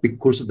stop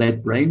because of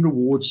that brain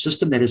reward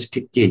system that has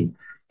kicked in.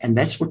 And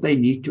that's what they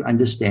need to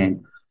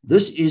understand.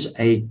 This is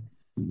a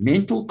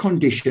mental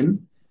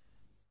condition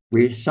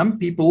where some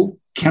people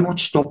cannot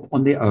stop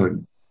on their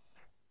own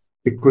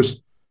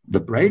because the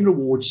brain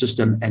reward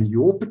system and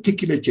your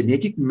particular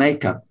genetic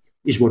makeup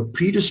is what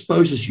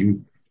predisposes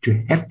you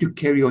to have to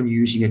carry on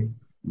using it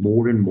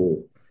more and more.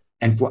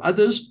 And for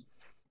others,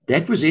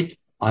 that was it.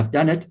 I've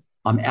done it.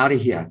 I'm out of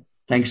here.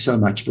 Thanks so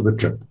much for the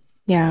trip.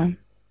 Yeah.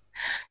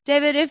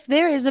 David, if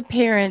there is a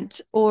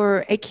parent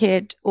or a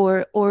kid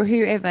or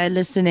whoever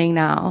listening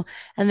now,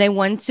 and they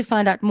want to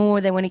find out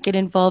more, they want to get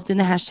involved in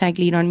the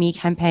 #LeanOnMe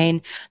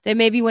campaign, they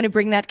maybe want to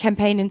bring that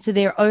campaign into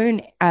their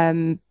own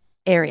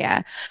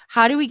area.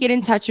 How do we get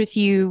in touch with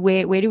you?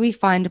 Where do we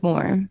find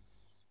more?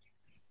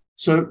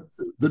 So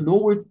the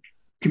Norwood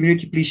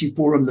Community Policing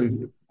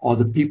Forum are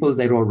the people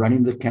that are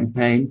running the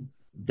campaign.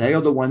 They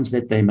are the ones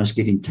that they must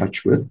get in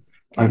touch with.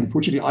 Okay.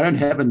 Unfortunately, I don't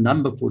have a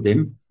number for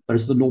them, but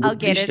it's the Norwood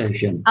Police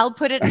Station. I'll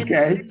put it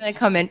in the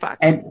comment box.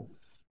 And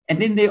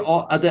then there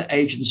are other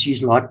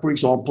agencies like, for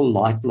example,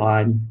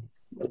 Lifeline.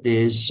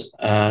 There's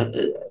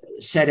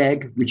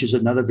SADAG, which is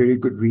another very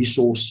good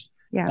resource.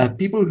 Yeah.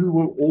 People who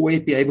will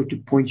always be able to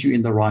point you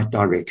in the right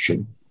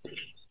direction.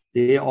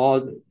 There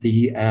are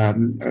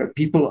the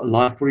people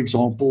like, for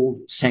example,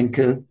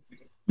 Sanker.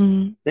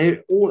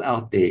 They're all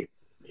out there.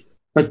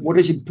 But what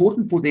is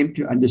important for them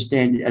to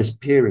understand as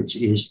parents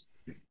is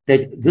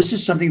that this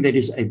is something that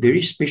is a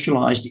very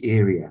specialized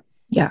area.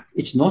 Yeah.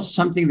 It's not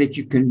something that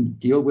you can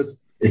deal with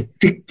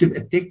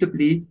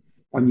effectively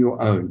on your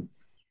own.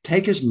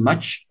 Take as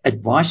much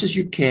advice as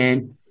you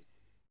can.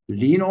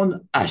 Lean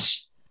on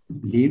us.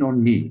 Lean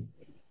on me.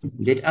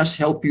 Let us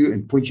help you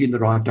and point you in the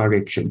right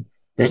direction.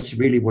 That's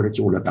really what it's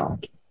all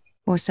about.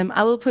 Awesome.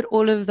 I will put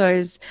all of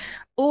those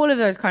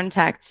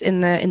contacts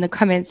in the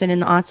comments and in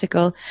the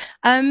article.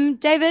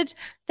 David,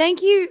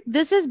 thank you.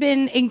 This has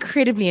been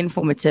incredibly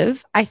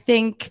informative. I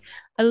think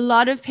a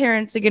lot of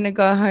parents are going to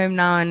go home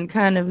now and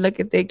kind of look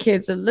at their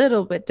kids a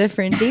little bit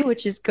differently,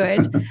 which is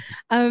good.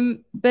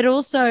 But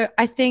also,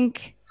 I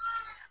think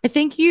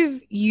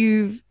you've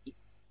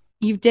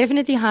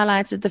definitely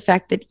highlighted the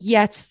fact that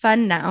it's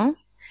fun now.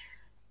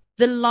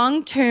 The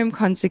long-term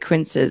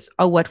consequences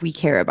are what we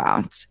care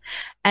about.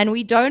 And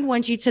we don't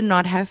want you to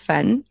not have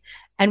fun.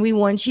 And we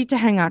want you to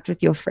hang out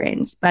with your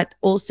friends. But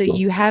also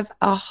you have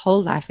a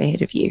whole life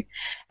ahead of you.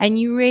 And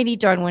you really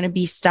don't want to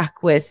be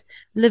stuck with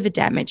liver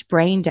damage,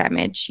 brain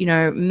damage,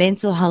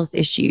 mental health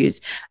issues,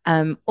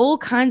 all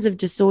kinds of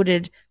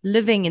disordered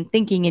living and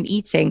thinking and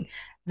eating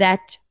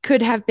that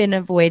could have been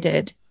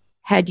avoided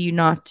had you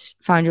not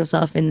found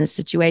yourself in this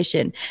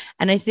situation.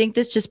 And I think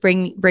this just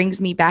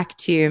brings me back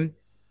to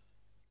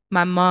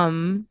my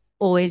mom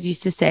always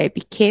used to say, be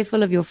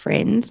careful of your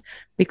friends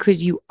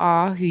because you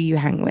are who you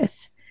hang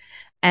with.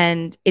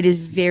 And it is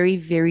very,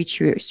 very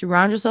true.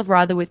 Surround yourself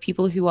rather with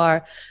people who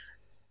are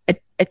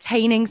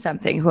attaining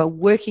something, who are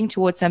working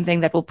towards something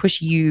that will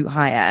push you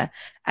higher,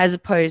 as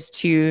opposed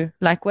to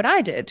like what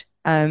I did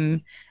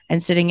and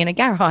sitting in a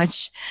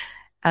garage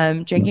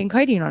drinking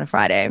codeine on a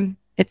Friday.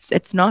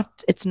 It's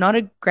not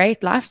a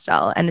great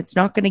lifestyle, and it's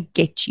not going to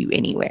get you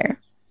anywhere.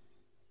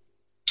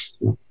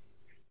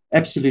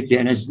 Absolutely.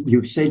 And as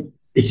you've said,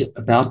 it's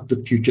about the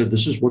future.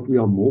 This is what we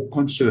are more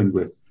concerned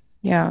with.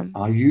 Yeah.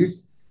 Our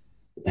youth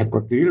have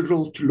got very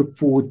little to look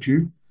forward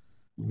to.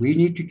 We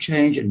need to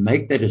change and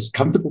make that as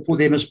comfortable for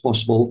them as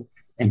possible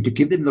and to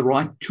give them the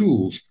right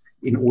tools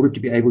in order to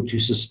be able to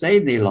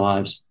sustain their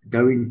lives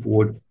going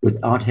forward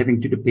without having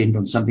to depend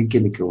on something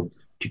chemical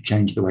to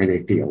change the way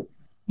they feel.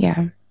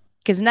 Yeah.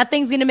 because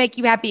nothing's going to make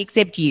you happy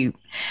except you.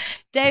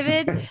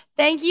 David,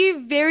 thank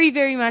you very,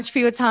 very much for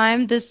your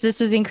time. This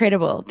was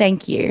incredible.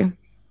 Thank you.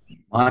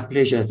 My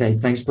pleasure.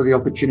 Thanks for the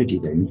opportunity,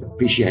 then.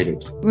 Appreciate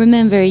it.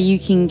 Remember, you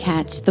can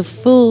catch the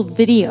full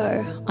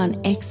video on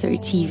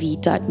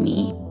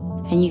exotv.me,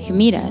 and you can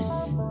meet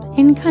us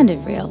in kind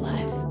of real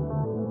life.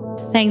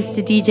 Thanks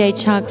to DJ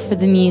Chuck for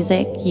the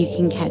music. You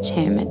can catch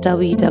him at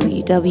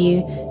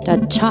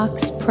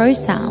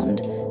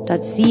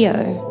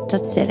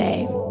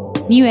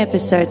www.chucksprosound.co.za. New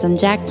episodes on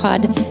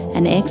Jackpod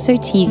and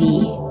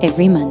ExoTV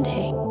every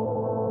Monday.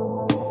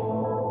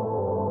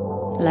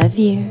 Love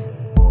you.